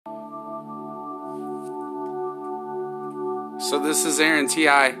So this is Aaron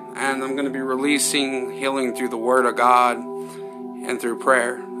T.I. and I'm going to be releasing healing through the Word of God and through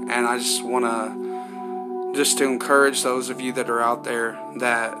prayer. And I just want to encourage those of you that are out there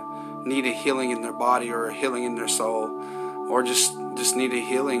that need a healing in their body or a healing in their soul, or just need a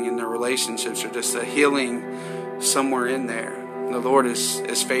healing in their relationships, or just a healing somewhere in there. The Lord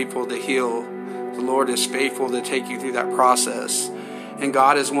is faithful to heal. The Lord is faithful to take you through that process. And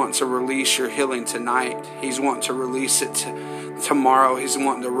God is wanting to release your healing tonight. He's wanting to release it tomorrow. He's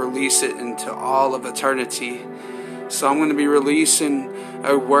wanting to release it into all of eternity. So I'm going to be releasing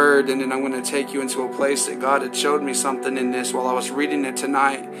a word, and then I'm going to take you into a place that God had showed me something in this while I was reading it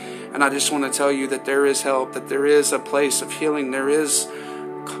tonight. And I just want to tell you that there is help, that there is a place of healing. There is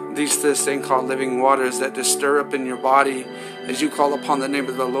this thing called living waters that just stir up in your body as you call upon the name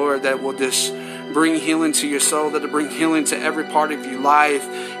of the Lord, that will just bring healing to your soul, that'll bring healing to every part of your life.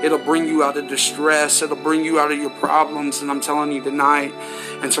 It'll bring you out of distress. It'll bring you out of your problems. And I'm telling you tonight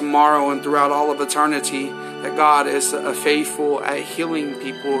and tomorrow and throughout all of eternity that God is faithful at healing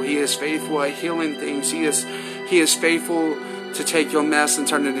people. He is faithful at healing things. He is faithful to take your mess and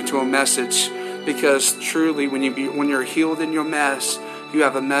turn it into a message. Because truly, when you're healed in your mess, you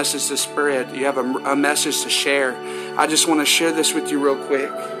have a message to spread. You have a message to share. I just want to share this with you real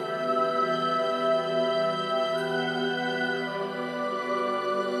quick.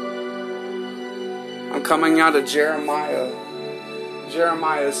 I'm coming out of Jeremiah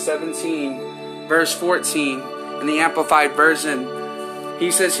 17, verse 14, in the Amplified Version.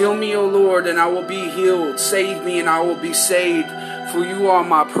 He says, "Heal me, O Lord, and I will be healed. Save me, and I will be saved, for you are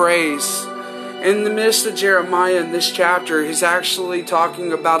my praise." In the midst of Jeremiah in this chapter, he's actually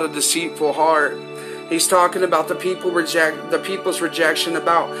talking about a deceitful heart. He's talking about the people's rejection,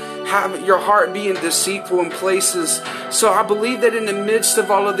 about having your heart being deceitful in places. So I believe that in the midst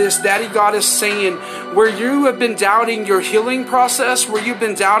of all of this, Daddy God is saying, where you have been doubting your healing process, where you've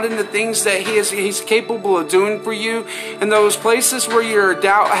been doubting the things that He's capable of doing for you, and those places where your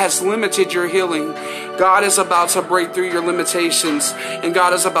doubt has limited your healing, God is about to break through your limitations, and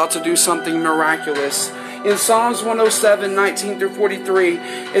God is about to do something miraculous. In Psalms 107, 19 through 43,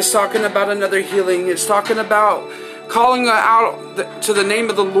 it's talking about another healing. It's talking about calling out to the name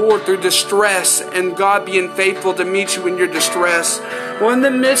of the Lord through distress, and God being faithful to meet you in your distress. Well, in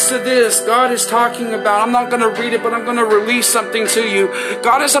the midst of this, God is talking about, I'm not going to read it, but I'm going to release something to you.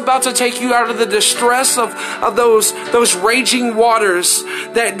 God is about to take you out of the distress of those raging waters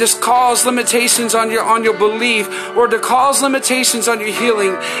that just cause limitations on your belief, or to cause limitations on your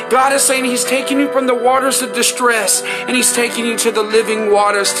healing. God is saying He's taking you from the waters of distress, and He's taking you to the living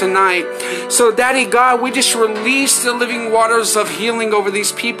waters tonight. So, Daddy God, we just release the living waters of healing over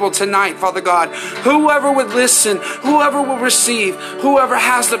these people tonight, Father God. Whoever would listen, whoever will receive, whoever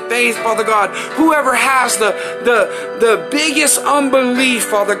has the faith, Father God, whoever has the biggest unbelief,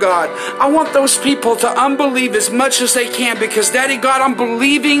 Father God, I want those people to unbelieve as much as they can, because Daddy God, I'm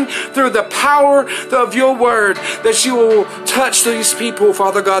believing through the power of your word that you will touch these people,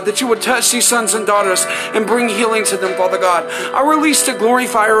 Father God, that you would touch these sons and daughters and bring healing to them, Father God. I release the glory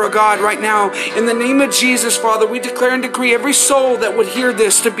fire of God right now in the name of Jesus, Father. We declare and decree every soul that would hear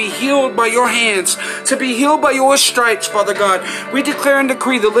this to be healed by your hands, to be healed by your stripes, Father God. We declare and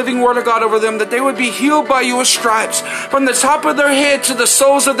decree the living word of God over them, that they would be healed by your stripes from the top of their head to the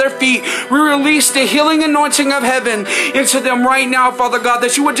soles of their feet. We release the healing anointing of heaven into them right now, Father God,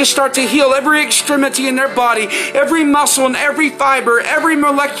 that you would just start to heal every extremity in their body, every muscle and every fiber, every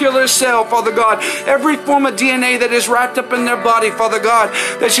molecular cell, Father God, every form of DNA that is wrapped up in their body, Father God,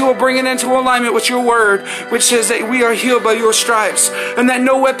 that you will bring it into alignment with your word, which says that we are healed by your stripes, and that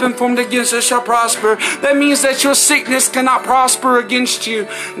no weapon formed against us shall prosper. That means that your sickness cannot prosper against you.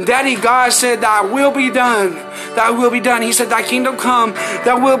 Daddy God said, thy will be done. Thy will be done. He said, thy kingdom come,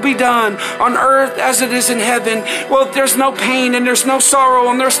 thy will be done on earth as it is in heaven. Well, if there's no pain and there's no sorrow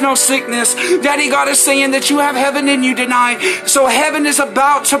and there's no sickness, Daddy God is saying that you have heaven in you tonight. So heaven is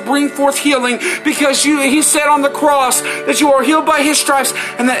about to bring forth healing, because He said on the cross that you are healed by His stripes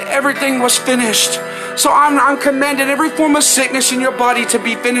and that everything was finished. So I'm commanding every form of sickness in your body to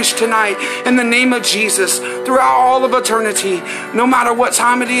be finished tonight in the name of Jesus throughout all of eternity. No matter what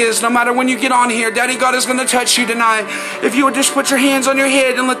time it is, no matter when you get on here, Daddy God is going to touch you tonight. If you would just put your hands on your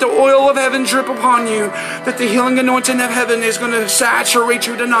head and let the oil of heaven drip upon you, that the healing anointing of heaven is going to saturate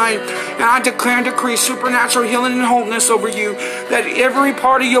you tonight. And I declare and decree supernatural healing and wholeness over you, that every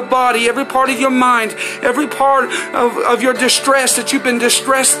part of your body, every part of your mind, every part of your distress that you've been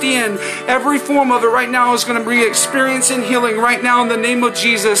distressed in, every form of it right right now is going to be experiencing healing right now in the name of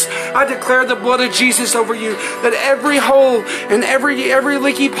Jesus. I declare the blood of Jesus over you, that every hole and every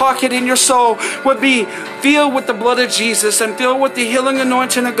leaky pocket in your soul would be filled with the blood of Jesus and filled with the healing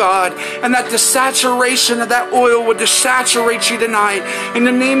anointing of God, and that the saturation of that oil would just saturate you tonight. In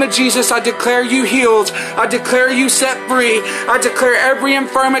the name of Jesus, I declare you healed. I declare you set free. I declare every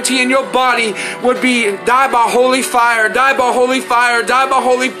infirmity in your body would be die by holy fire, die by holy fire, die by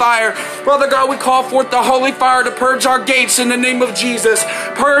holy fire. Father God, we call forth the holy fire to purge our gates in the name of Jesus.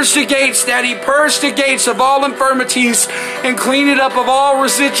 Purge the gates, Daddy. Purge the gates of all infirmities and clean it up of all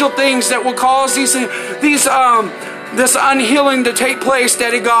residual things that will cause this unhealing to take place,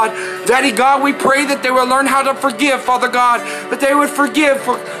 Daddy God. Daddy God, we pray that they will learn how to forgive, Father God, that they would forgive.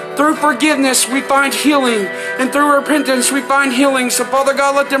 Through forgiveness, we find healing, and through repentance, we find healing. So, Father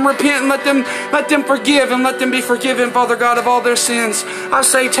God, let them repent and let them forgive and let them be forgiven, Father God, of all their sins. I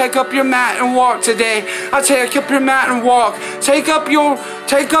say, take up your mat and walk today. I say, take up your mat and walk. Take up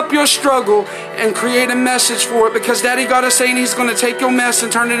your struggle and create a message for it, because Daddy God is saying He's going to take your mess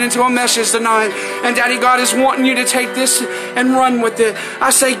and turn it into a message tonight. And Daddy God is wanting you to take this and run with it.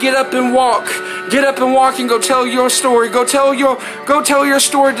 I say, get up and walk. Get up and walk and go tell your story. Go tell your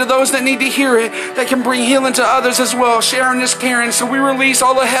story to those that need to hear it, that can bring healing to others as well. Sharing this, caring. So we release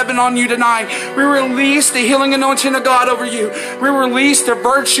all of heaven on you tonight. We release the healing anointing of God over you. We release the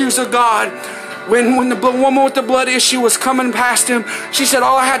virtues of God. When the woman with the blood issue was coming past him, she said,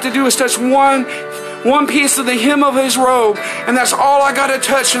 all I had to do is touch one piece of the hem of his robe, and that's all I got to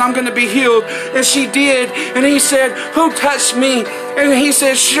touch, and I'm going to be healed. And she did. And he said, who touched me? And he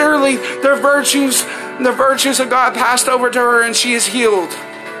said, surely the virtues of God passed over to her, and she is healed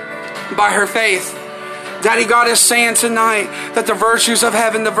by her faith. Daddy God is saying tonight that the virtues of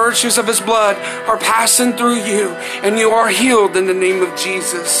heaven, the virtues of His blood are passing through you, and you are healed in the name of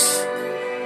Jesus.